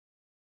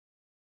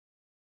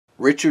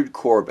Richard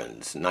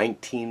Corben's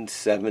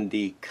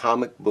 1970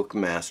 comic book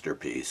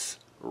masterpiece,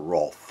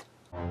 Rowlf.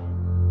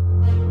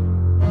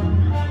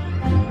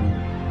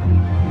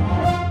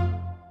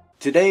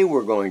 Today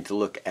we're going to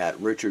look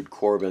at Richard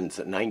Corben's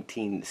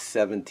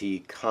 1970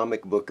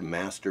 comic book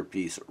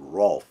masterpiece,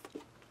 Rowlf.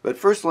 But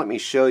first let me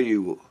show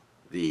you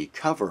the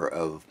cover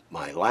of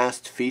my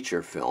last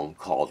feature film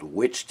called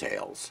Witch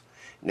Tales.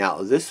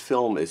 Now this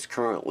film is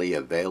currently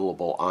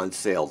available on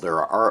sale.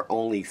 There are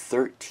only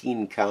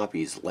 13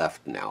 copies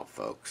left now,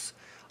 folks,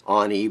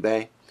 on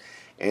eBay,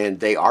 and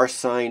they are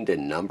signed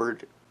and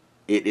numbered.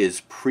 It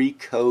is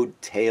pre-code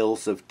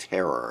Tales of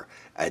Terror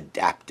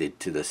adapted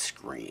to the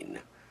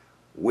screen.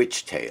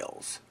 Witch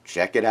Tales.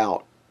 Check it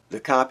out. The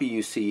copy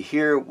you see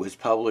here was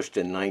published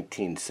in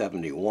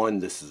 1971.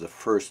 This is the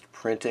first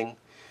printing,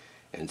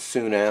 and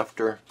soon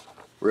after,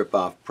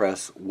 Rowlf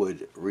Press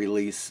would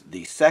release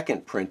the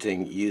second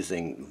printing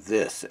using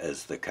this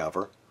as the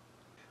cover.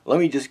 Let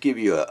me just give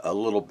you a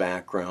little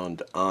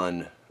background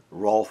on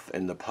Rowlf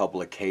and the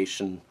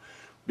publication,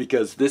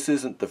 because this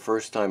isn't the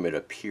first time it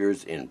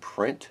appears in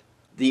print.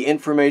 The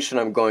information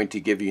I'm going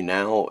to give you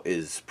now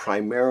is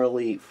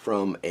primarily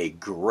from a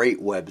great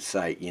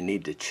website you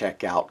need to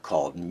check out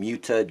called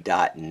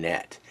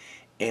muta.net.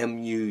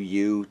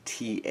 M-U-U-T-A.net.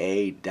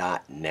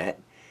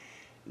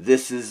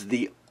 This is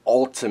the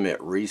ultimate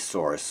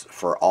resource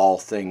for all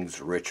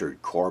things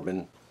Richard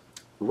Corben.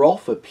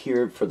 Rowlf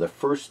appeared for the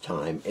first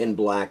time in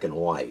black and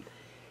white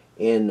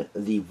in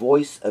the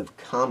Voice of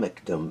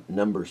Comicdom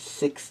number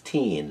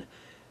 16,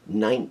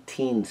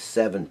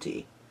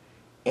 1970,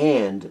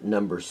 and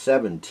number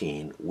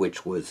 17,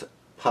 which was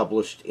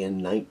published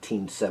in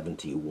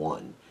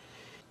 1971.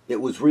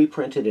 It was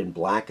reprinted in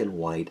black and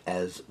white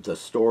as The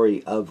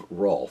Story of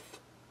Rowlf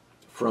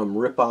from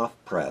Rowlf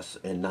Press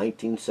in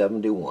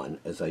 1971,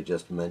 as I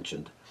just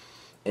mentioned,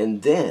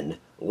 and then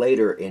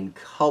later in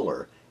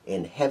color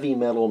in Heavy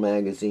Metal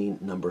Magazine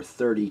number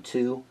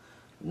 32,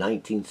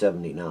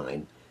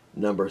 1979,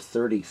 number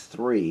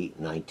 33,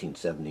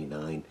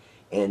 1979,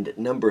 and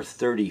number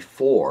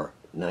 34,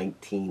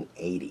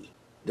 1980.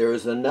 There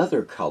is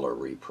another color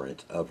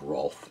reprint of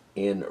Rowlf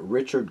in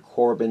Richard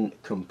Corben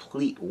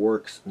Complete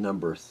Works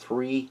number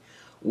 3,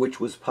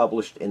 which was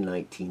published in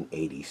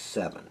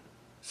 1987.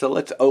 So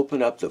let's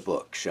open up the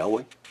book, shall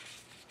we?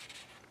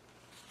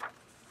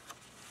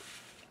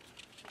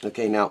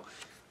 Okay, now,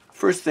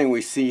 first thing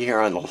we see here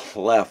on the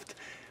left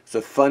is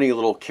a funny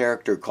little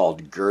character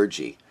called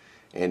Gurgi,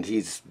 and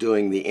he's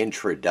doing the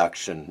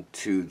introduction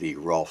to the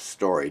Rowlf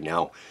story.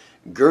 Now,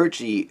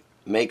 Gurgi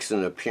makes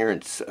an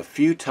appearance a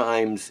few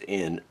times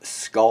in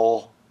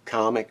Skull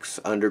Comics,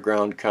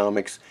 Underground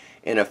Comics,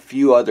 and a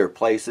few other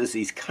places.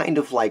 He's kind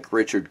of like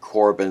Richard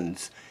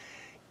Corben's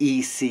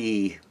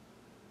EC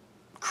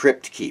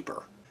Crypt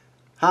Keeper.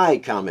 Hi,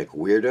 comic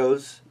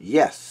weirdos.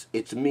 Yes,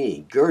 it's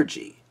me,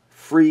 Gurgi,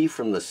 free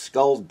from the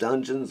Skull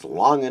dungeons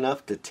long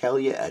enough to tell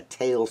you a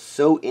tale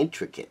so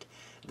intricate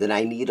that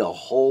I need a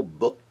whole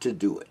book to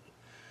do it.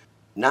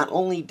 Not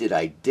only did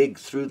I dig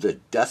through the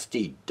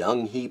dusty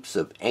dung heaps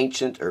of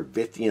ancient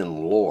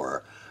Earthian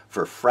lore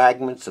for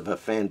fragments of a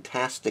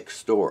fantastic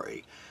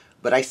story,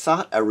 but I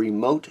sought a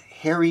remote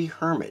hairy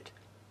hermit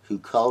who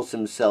calls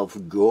himself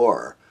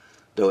Gore,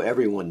 though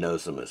everyone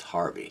knows him as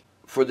Harvey,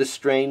 for the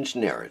strange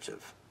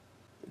narrative.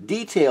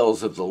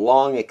 Details of the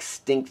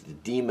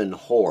long-extinct demon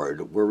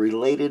horde were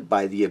related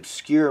by the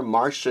obscure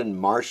Martian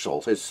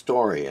martial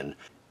historian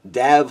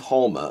Dav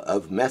Holma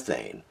of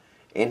Methane,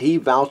 and he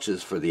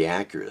vouches for the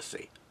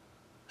accuracy.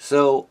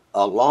 So,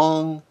 a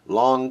long,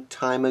 long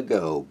time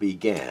ago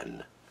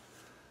began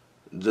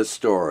the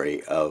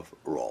story of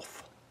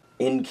Rowlf.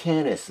 In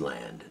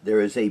Canisland, there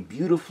is a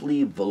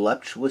beautifully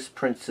voluptuous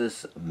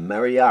princess,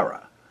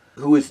 Mariara,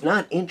 who is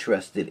not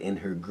interested in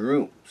her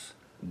grooms,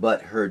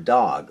 but her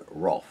dog,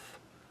 Rowlf.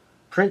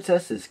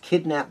 Princess is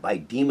kidnapped by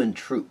demon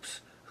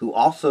troops, who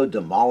also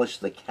demolish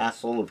the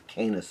castle of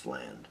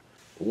Canisland.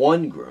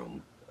 One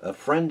groom, a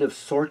friend of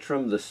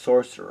Sortram the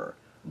sorcerer,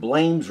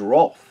 blames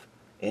Rowlf,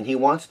 and he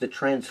wants to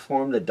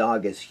transform the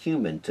dog as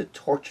human to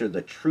torture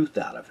the truth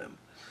out of him.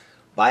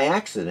 By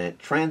accident,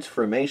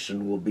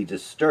 transformation will be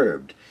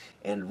disturbed,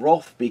 and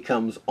Rowlf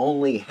becomes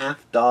only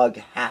half dog,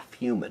 half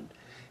human.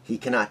 He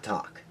cannot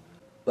talk.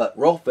 But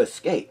Rowlf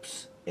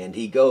escapes, and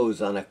he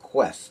goes on a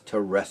quest to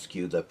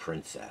rescue the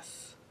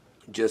princess.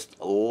 Just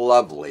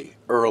lovely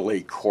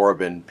early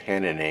Corben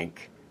pen and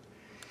ink.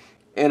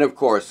 And of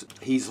course,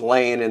 he's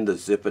laying in the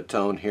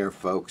Zipatone here,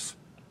 folks.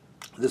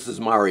 This is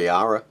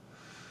Mariara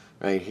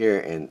right here,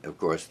 and of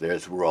course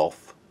there's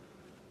Rowlf,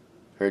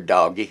 her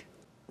doggy.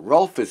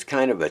 Rowlf is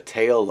kind of a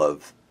tale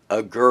of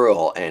a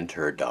girl and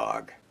her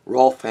dog.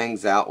 Rowlf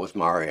hangs out with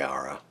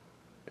Mariara.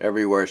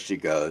 Everywhere she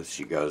goes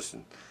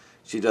and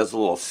she does a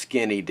little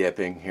skinny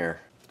dipping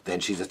here. Then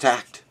she's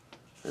attacked.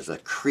 There's a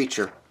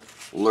creature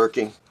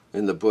lurking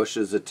in the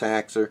bushes,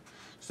 attacks her.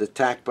 She's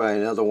attacked by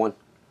another one.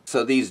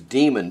 So these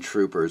demon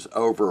troopers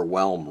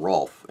overwhelm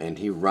Rowlf, and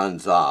he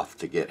runs off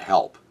to get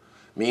help.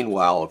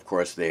 Meanwhile, of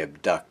course, they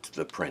abduct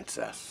the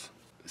princess.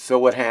 So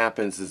what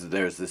happens is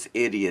there's this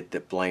idiot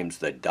that blames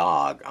the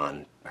dog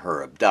on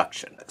her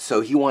abduction.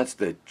 So he wants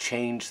to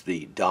change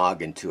the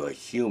dog into a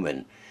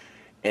human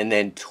and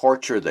then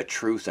torture the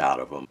truth out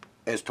of him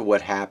as to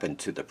what happened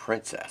to the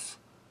princess.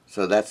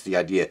 So that's the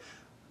idea.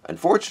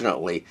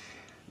 Unfortunately,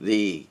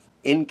 the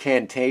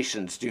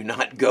incantations do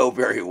not go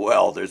very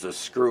well. There's a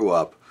screw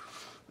up,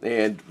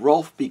 and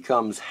Rowlf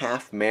becomes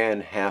half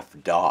man, half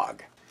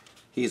dog.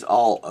 He's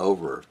all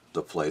over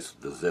the place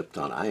with the zip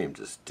tone. I am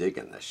just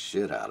digging the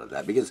shit out of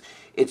that because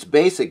it's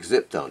basic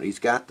zip tone. He's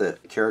got the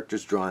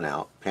characters drawn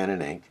out, pen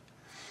and ink.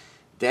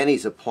 Then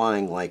he's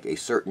applying like a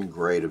certain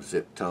grade of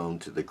zip tone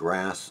to the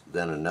grass,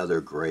 then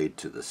another grade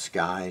to the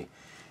sky.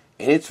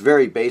 And it's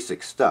very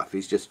basic stuff.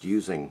 He's just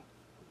using,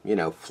 you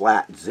know,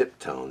 flat zip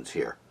tones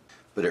here.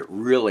 But it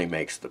really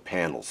makes the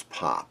panels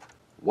pop.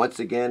 Once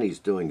again, he's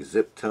doing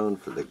zip tone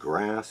for the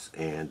grass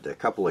and a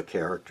couple of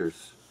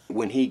characters.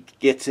 When he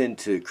gets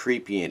into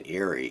creepy and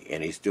eerie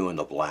and he's doing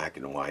the black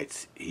and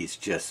whites, he's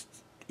just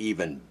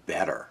even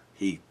better.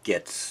 He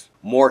gets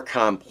more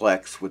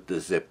complex with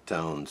the zip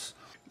tones.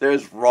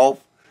 There's Rowlf,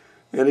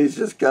 and he's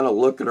just kind of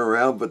looking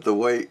around, but the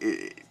way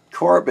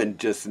Corben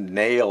just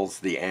nails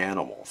the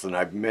animals. And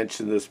I've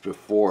mentioned this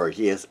before.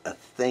 He has a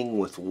thing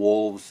with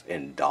wolves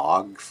and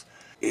dogs.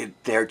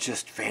 They're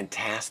just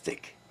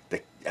fantastic.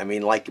 I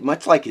mean,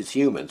 much like his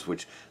humans,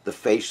 which the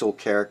facial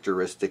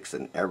characteristics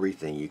and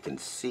everything you can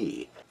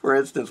see. For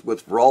instance,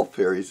 with Rowlf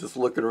here, he's just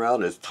looking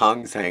around, his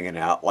tongue's hanging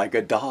out like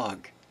a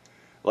dog.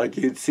 Like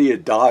you'd see a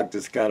dog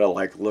just kind of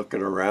like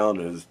looking around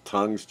and his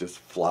tongue's just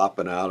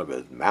flopping out of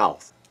his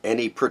mouth.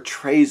 And he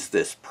portrays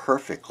this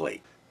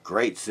perfectly.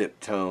 Great zip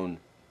tone,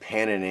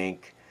 pen and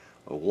ink.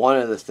 One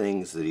of the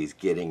things that he's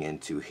getting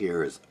into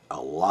here is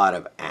a lot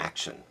of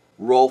action.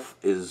 Rowlf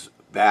is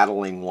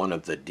battling one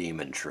of the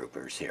demon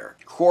troopers here.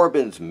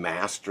 Corben's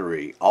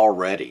mastery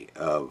already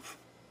of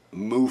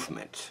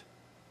movement,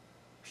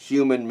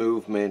 human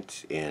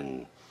movement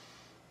in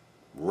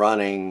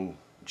running,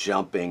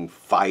 jumping,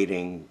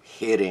 fighting,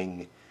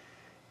 hitting,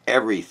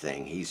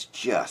 everything. He's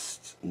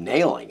just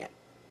nailing it.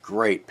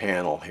 Great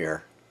panel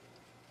here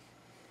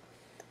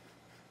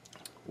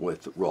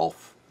with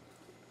Rowlf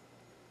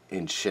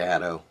in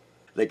shadow.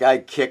 The guy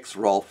kicks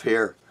Rowlf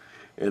here,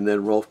 and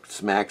then Rowlf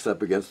smacks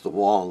up against the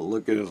wall, and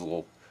look at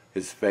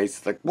his face.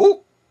 It's like,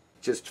 whoop!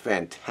 Just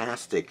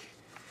fantastic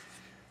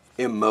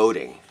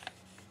emoting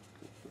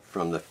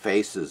from the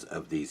faces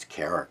of these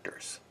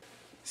characters.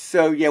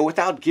 So yeah,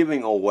 without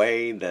giving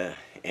away the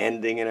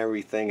ending and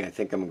everything, I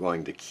think I'm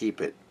going to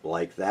keep it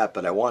like that,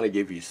 but I want to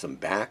give you some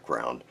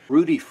background.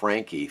 Rudy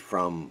Franke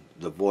from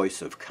the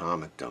Voice of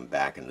Comicdom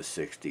back in the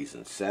 60s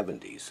and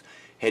 70s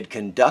had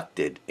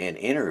conducted an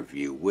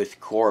interview with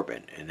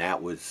Corben, and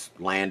that was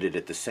landed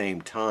at the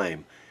same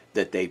time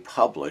that they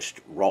published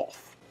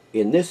Rowlf.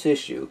 In this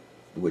issue,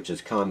 which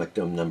is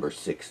Comicdom number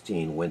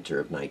 16, winter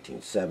of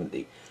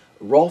 1970,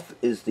 Rowlf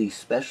is the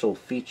special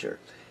feature.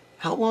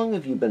 How long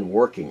have you been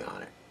working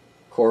on it?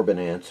 Corben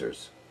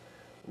answers,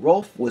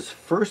 Rowlf was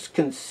first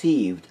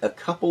conceived a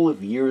couple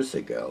of years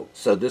ago,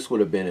 so this would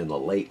have been in the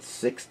late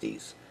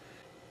 60s,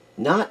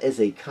 not as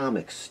a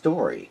comic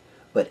story,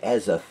 but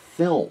as a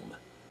film.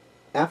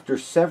 After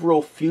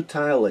several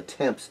futile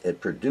attempts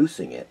at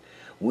producing it,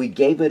 we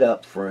gave it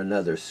up for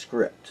another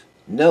script.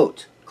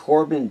 Note,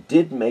 Corben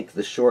did make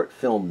the short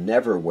film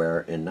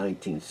Neverwhere in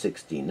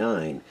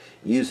 1969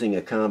 using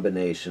a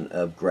combination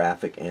of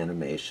graphic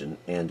animation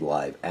and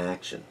live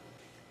action.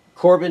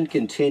 Corben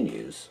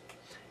continues,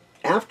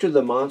 after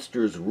the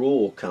Monsters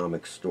Rule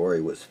comic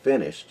story was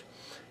finished,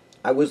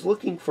 I was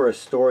looking for a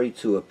story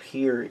to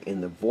appear in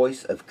the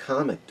Voice of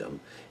Comicdom,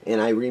 and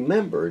I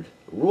remembered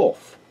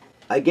Rowlf.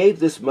 I gave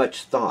this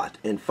much thought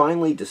and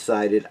finally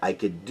decided I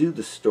could do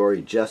the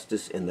story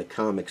justice in the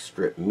comic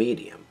strip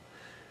medium.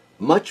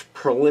 Much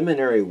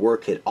preliminary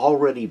work had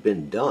already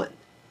been done.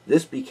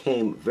 This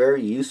became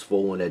very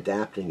useful when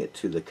adapting it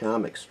to the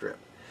comic strip.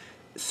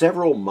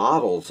 Several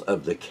models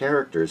of the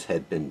characters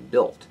had been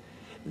built.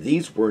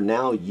 These were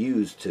now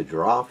used to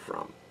draw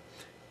from.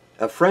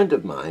 A friend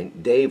of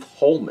mine, Dave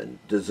Holman,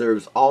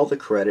 deserves all the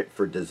credit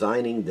for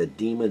designing the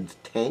demons'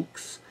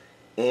 tanks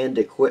and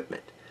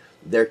equipment,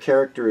 their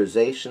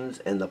characterizations,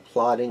 and the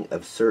plotting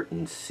of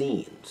certain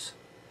scenes.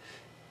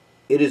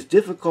 It is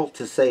difficult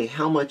to say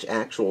how much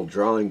actual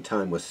drawing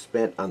time was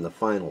spent on the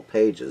final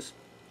pages.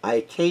 I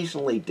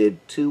occasionally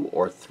did 2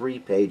 or 3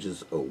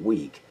 pages a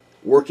week,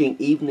 working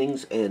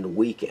evenings and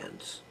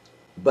weekends,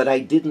 but I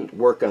didn't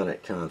work on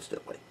it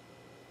constantly.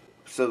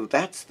 So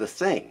that's the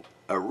thing.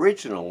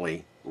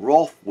 Originally,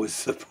 Rowlf was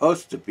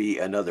supposed to be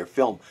another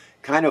film,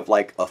 kind of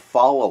like a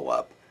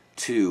follow-up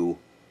to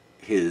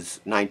his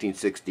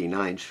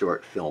 1969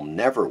 short film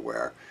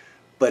Neverwhere,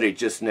 but it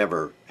just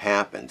never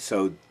happened.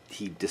 So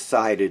he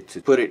decided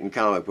to put it in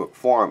comic book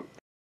form.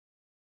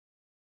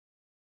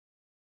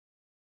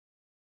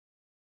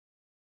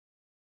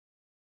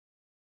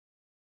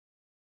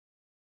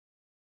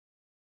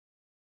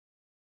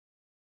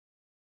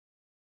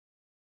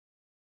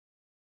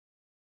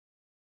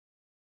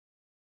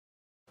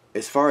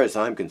 As far as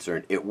I'm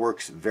concerned, it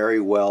works very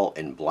well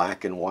in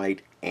black and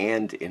white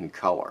and in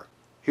color.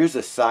 Here's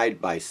a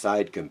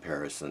side-by-side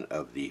comparison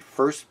of the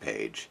first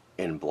page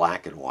in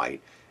black and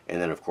white,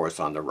 and then of course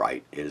on the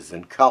right is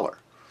in color.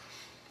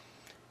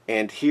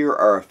 And here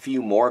are a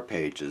few more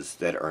pages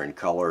that are in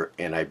color,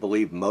 and I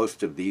believe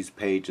most of these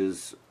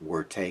pages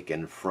were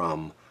taken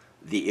from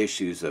the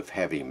issues of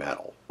Heavy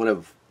Metal. One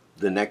of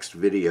the next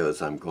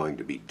videos I'm going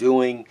to be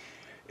doing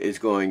is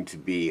going to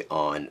be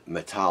on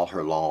Metal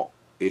Hurlant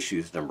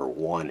issues number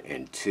 1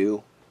 and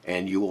 2,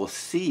 and you will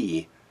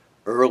see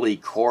early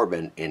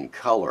Corben in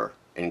color,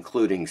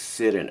 including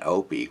Sid and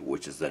Opie,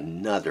 which is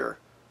another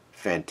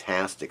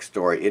fantastic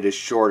story. It is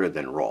shorter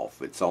than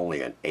Rowlf. It's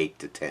only an 8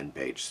 to 10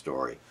 page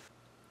story.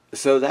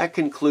 So that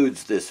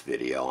concludes this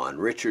video on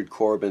Richard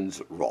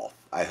Corben's Rowlf.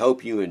 I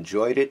hope you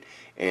enjoyed it,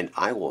 and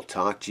I will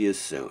talk to you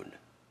soon.